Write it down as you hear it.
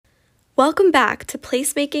Welcome back to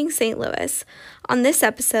Placemaking St. Louis. On this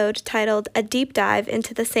episode, titled A Deep Dive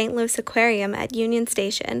into the St. Louis Aquarium at Union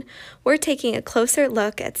Station, we're taking a closer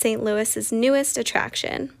look at St. Louis's newest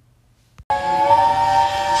attraction. Full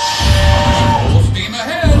steam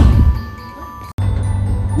ahead!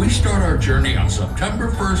 We start our journey on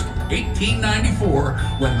September 1st, 1894,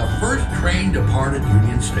 when the first train departed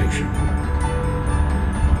Union Station.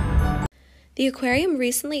 The aquarium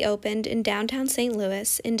recently opened in downtown St.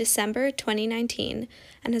 Louis in December 2019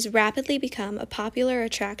 and has rapidly become a popular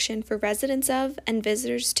attraction for residents of and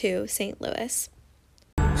visitors to St. Louis.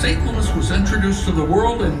 St. Louis was introduced to the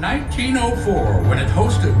world in 1904 when it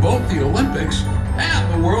hosted both the Olympics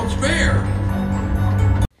and the World's Fair.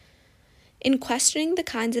 In questioning the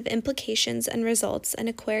kinds of implications and results an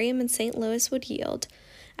aquarium in St. Louis would yield,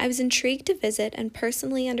 I was intrigued to visit and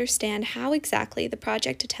personally understand how exactly the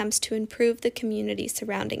project attempts to improve the community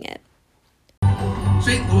surrounding it.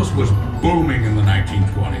 St. Louis was booming in the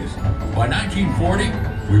 1920s. By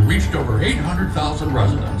 1940, we reached over 800,000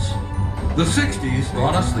 residents. The 60s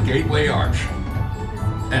brought us the Gateway Arch.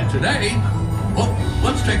 And today, well,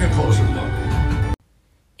 let's take a closer look.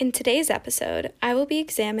 In today's episode, I will be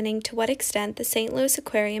examining to what extent the St. Louis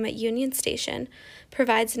Aquarium at Union Station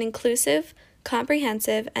provides an inclusive,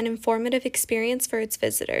 comprehensive, and informative experience for its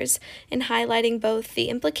visitors in highlighting both the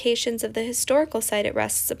implications of the historical site it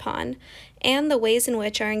rests upon and the ways in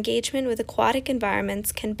which our engagement with aquatic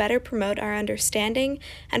environments can better promote our understanding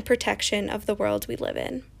and protection of the world we live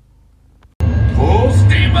in. Full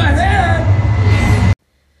steam ahead!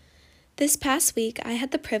 This past week, I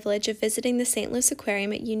had the privilege of visiting the St. Louis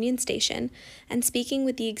Aquarium at Union Station and speaking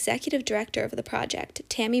with the executive director of the project,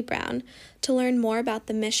 Tammy Brown, to learn more about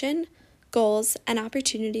the mission, goals, and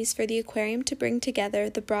opportunities for the aquarium to bring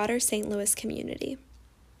together the broader St. Louis community.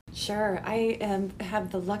 Sure. I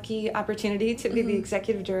have the lucky opportunity to be the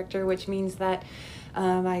executive director, which means that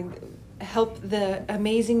I help the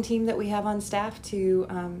amazing team that we have on staff to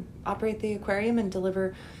operate the aquarium and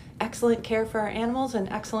deliver excellent care for our animals and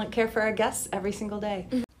excellent care for our guests every single day.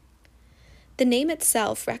 The name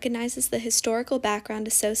itself recognizes the historical background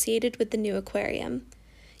associated with the new aquarium.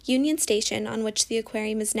 Union Station, on which the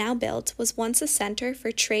aquarium is now built, was once a center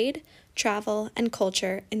for trade, travel, and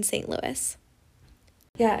culture in St. Louis.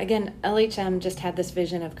 Yeah, again, LHM just had this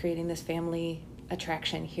vision of creating this family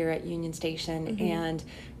attraction here at Union Station and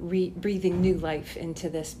breathing new life into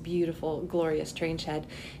this beautiful, glorious train shed.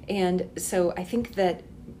 And so I think that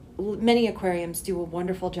many aquariums do a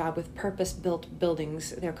wonderful job with purpose-built buildings.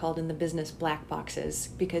 They're called in the business black boxes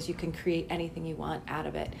because you can create anything you want out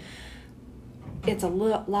of it. It's a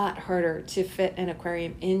lot harder to fit an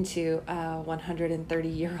aquarium into a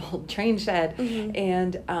 130-year-old train shed,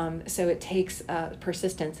 and so it takes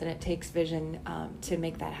persistence and it takes vision to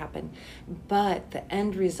make that happen. But the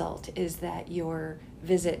end result is that your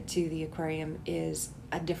visit to the aquarium is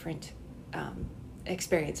a different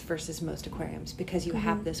experience versus most aquariums because you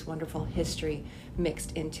have this wonderful history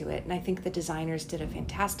mixed into it. And I think the designers did a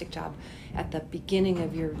fantastic job. At the beginning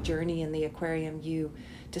of your journey in the aquarium, you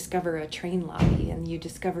discover a train lobby and you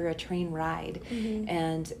discover a train ride,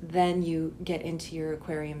 and then you get into your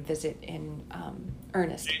aquarium visit in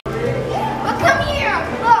earnest. Well, come here,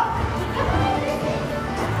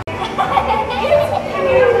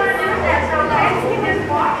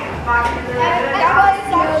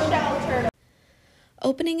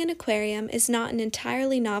 Opening an aquarium is not an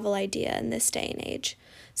entirely novel idea in this day and age,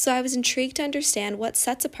 so I was intrigued to understand what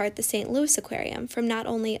sets apart the St. Louis Aquarium from not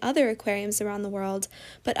only other aquariums around the world,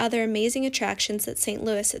 but other amazing attractions that St.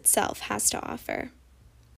 Louis itself has to offer.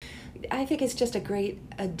 I think it's just a great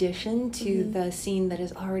addition to the scene that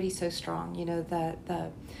is already so strong. You know, the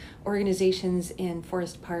organizations in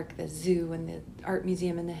Forest Park, the zoo and the art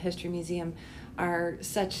museum and the history museum are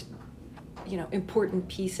such important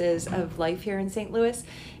pieces of life here in St. Louis,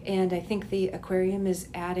 and I think the aquarium is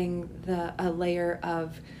adding a layer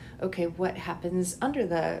of, okay, what happens under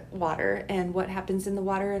the water and what happens in the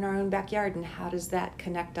water in our own backyard, and how does that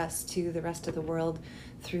connect us to the rest of the world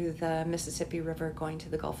through the Mississippi River going to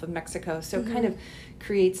the Gulf of Mexico. So it kind of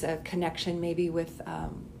creates a connection maybe with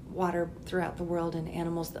water throughout the world and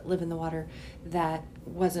animals that live in the water that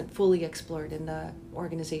wasn't fully explored in the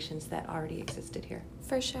organizations that already existed here.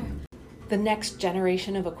 For sure. The next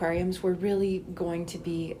generation of aquariums were really going to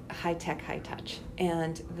be high-tech, high-touch.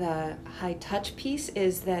 And the high-touch piece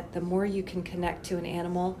is that the more you can connect to an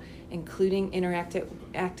animal, including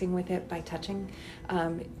interacting with it by touching,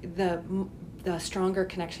 the stronger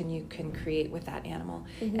connection you can create with that animal.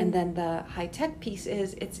 And then the high-tech piece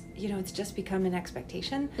is it's just become an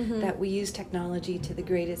expectation that we use technology to the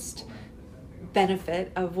greatest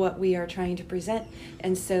benefit of what we are trying to present.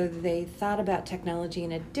 And so they thought about technology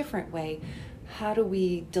in a different way. How do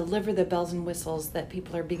we deliver the bells and whistles that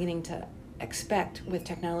people are beginning to expect with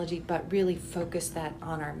technology, but really focus that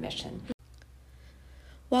on our mission?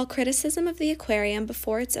 While criticism of the aquarium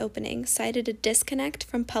before its opening cited a disconnect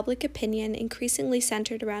from public opinion increasingly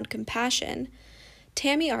centered around compassion,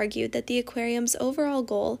 Tammy argued that the aquarium's overall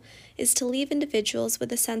goal is to leave individuals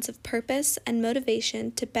with a sense of purpose and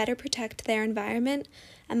motivation to better protect their environment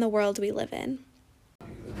and the world we live in.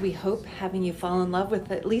 We hope having you fall in love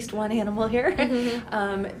with at least one animal here,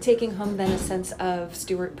 taking home then a sense of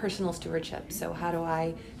personal stewardship. So how do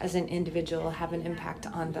I, as an individual, have an impact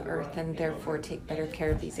on the earth and therefore take better care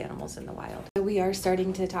of these animals in the wild? We are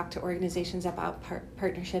starting to talk to organizations about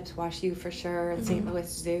partnerships, WashU for sure, and St. Louis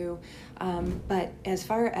Zoo. But as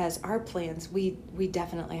far as our plans, we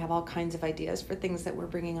definitely have all kinds of ideas for things that we're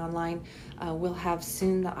bringing online. We'll have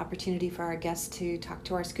soon the opportunity for our guests to talk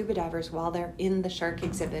to our scuba divers while they're in the shark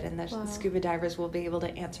exhibit, and the scuba divers will be able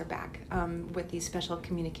to answer back with these special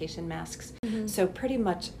communication masks. So pretty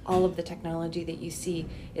much all of the technology that you see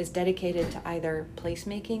is dedicated to either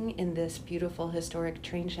placemaking in this beautiful historic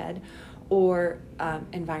train shed or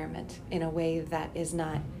environment in a way that is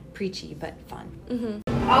not preachy but fun.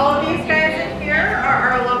 All of these guys in here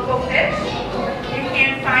are our local fish. You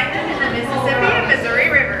can find them in the Mississippi and Missouri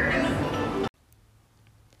rivers.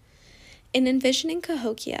 In Envisioning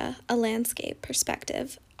Cahokia, a landscape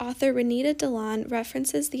perspective, author Renita Delon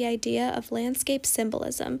references the idea of landscape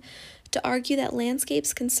symbolism to argue that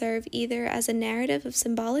landscapes can serve either as a narrative of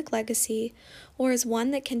symbolic legacy or as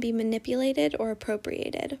one that can be manipulated or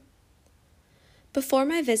appropriated. Before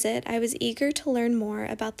my visit, I was eager to learn more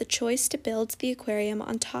about the choice to build the aquarium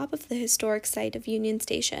on top of the historic site of Union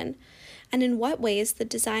Station, and in what ways the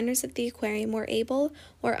designers of the aquarium were able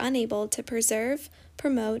or unable to preserve,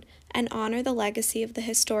 promote, and honor the legacy of the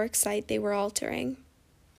historic site they were altering.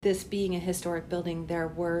 This being a historic building, there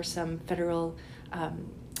were some federal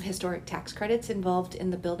historic tax credits involved in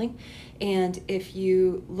the building, and if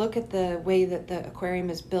you look at the way that the aquarium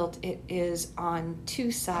is built, it is on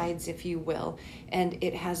two sides, if you will, and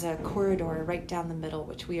it has a corridor right down the middle,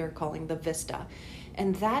 which we are calling the vista,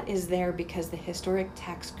 and that is there because the historic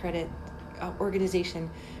tax credit organization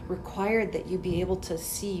required that you be able to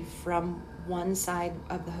see from one side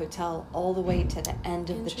of the hotel all the way to the end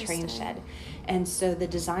of the train shed. And so the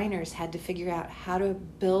designers had to figure out how to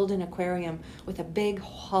build an aquarium with a big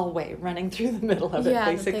hallway running through the middle of it,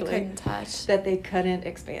 basically. That they couldn't touch. That they couldn't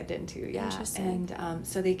expand into, Interesting. And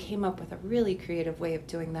so they came up with a really creative way of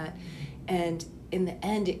doing that. And in the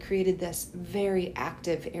end, it created this very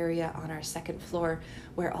active area on our second floor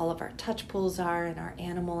where all of our touch pools are and our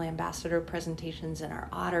animal ambassador presentations and our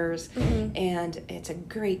otters. And it's a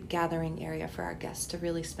great gathering area for our guests to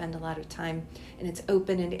really spend a lot of time. And it's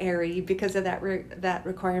open and airy because of that that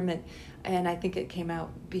requirement. And I think it came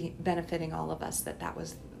out benefiting all of us that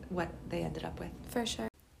was what they ended up with. For sure.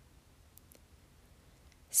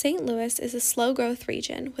 St. Louis is a slow growth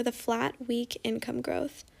region with a flat, weak income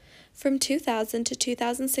growth. From 2000 to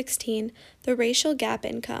 2016, the racial gap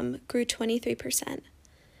income grew 23%.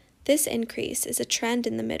 This increase is a trend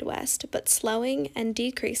in the Midwest, but slowing and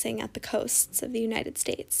decreasing at the coasts of the United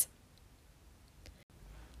States.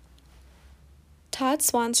 Todd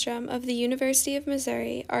Swanstrom of the University of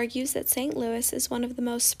Missouri argues that St. Louis is one of the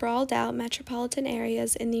most sprawled out metropolitan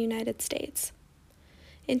areas in the United States.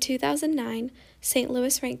 In 2009, St.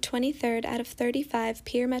 Louis ranked 23rd out of 35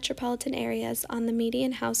 peer metropolitan areas on the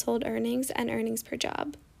median household earnings and earnings per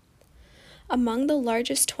job. Among the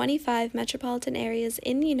largest 25 metropolitan areas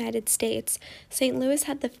in the United States, St. Louis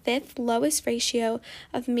had the fifth lowest ratio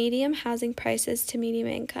of median housing prices to median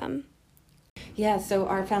income. Yeah, so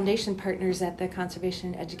our foundation partners at the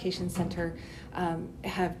Conservation Education Center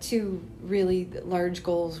have two really large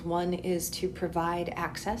goals. One is to provide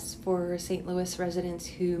access for St. Louis residents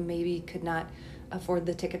who maybe could not afford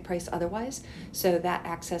the ticket price otherwise. So that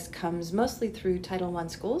access comes mostly through Title I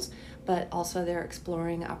schools, but also they're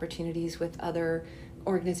exploring opportunities with other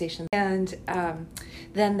organizations. And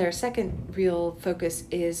then their second real focus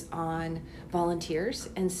is on volunteers.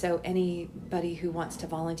 And so anybody who wants to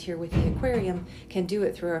volunteer with the aquarium can do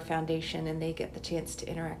it through our foundation, and they get the chance to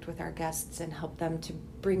interact with our guests and help them to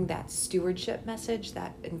bring that stewardship message,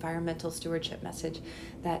 that environmental stewardship message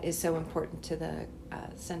that is so important to the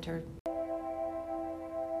center.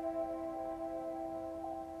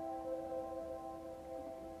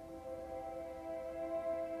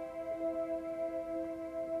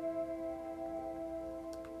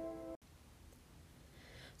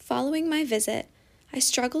 Following my visit, I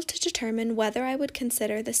struggled to determine whether I would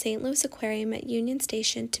consider the St. Louis Aquarium at Union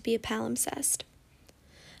Station to be a palimpsest.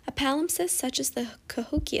 A palimpsest such as the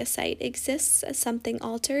Cahokia site exists as something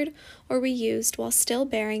altered or reused while still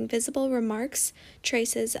bearing visible remarks,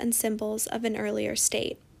 traces, and symbols of an earlier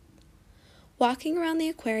state. Walking around the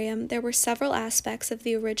aquarium, there were several aspects of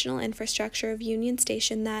the original infrastructure of Union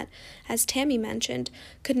Station that, as Tammy mentioned,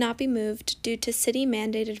 could not be moved due to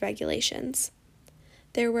city-mandated regulations.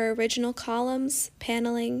 There were original columns,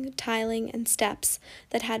 paneling, tiling, and steps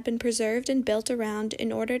that had been preserved and built around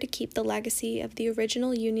in order to keep the legacy of the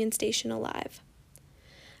original Union Station alive.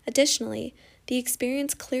 Additionally, the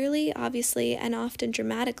experience clearly, obviously, and often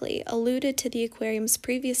dramatically alluded to the aquarium's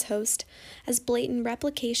previous host as blatant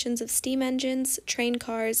replications of steam engines, train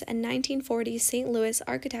cars, and 1940s St. Louis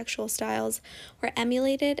architectural styles were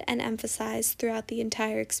emulated and emphasized throughout the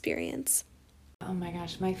entire experience. Oh my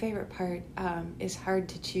gosh, my favorite part is hard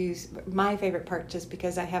to choose. My favorite part, just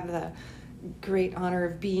because I have the great honor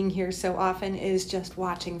of being here so often, is just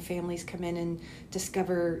watching families come in and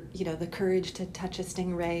discover, the courage to touch a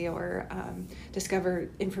stingray, or discover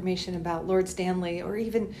information about Lord Stanley, or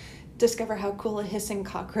even discover how cool a hissing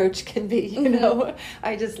cockroach can be.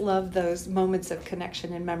 I just love those moments of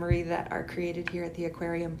connection and memory that are created here at the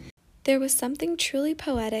aquarium. There was something truly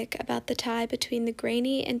poetic about the tie between the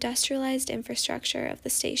grainy, industrialized infrastructure of the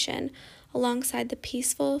station alongside the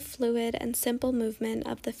peaceful, fluid, and simple movement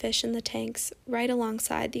of the fish in the tanks right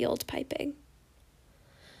alongside the old piping.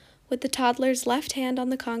 With the toddler's left hand on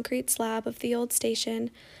the concrete slab of the old station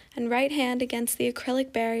and right hand against the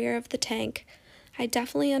acrylic barrier of the tank, I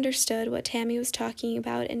definitely understood what Tammy was talking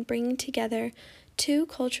about in bringing together two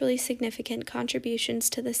culturally significant contributions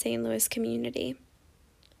to the St. Louis community.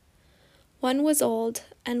 One was old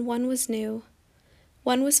and one was new.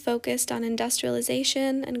 One was focused on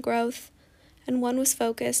industrialization and growth, and one was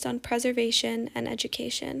focused on preservation and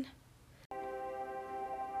education.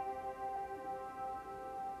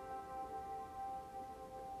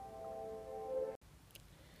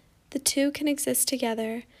 The two can exist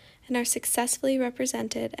together and are successfully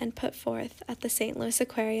represented and put forth at the St. Louis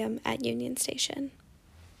Aquarium at Union Station.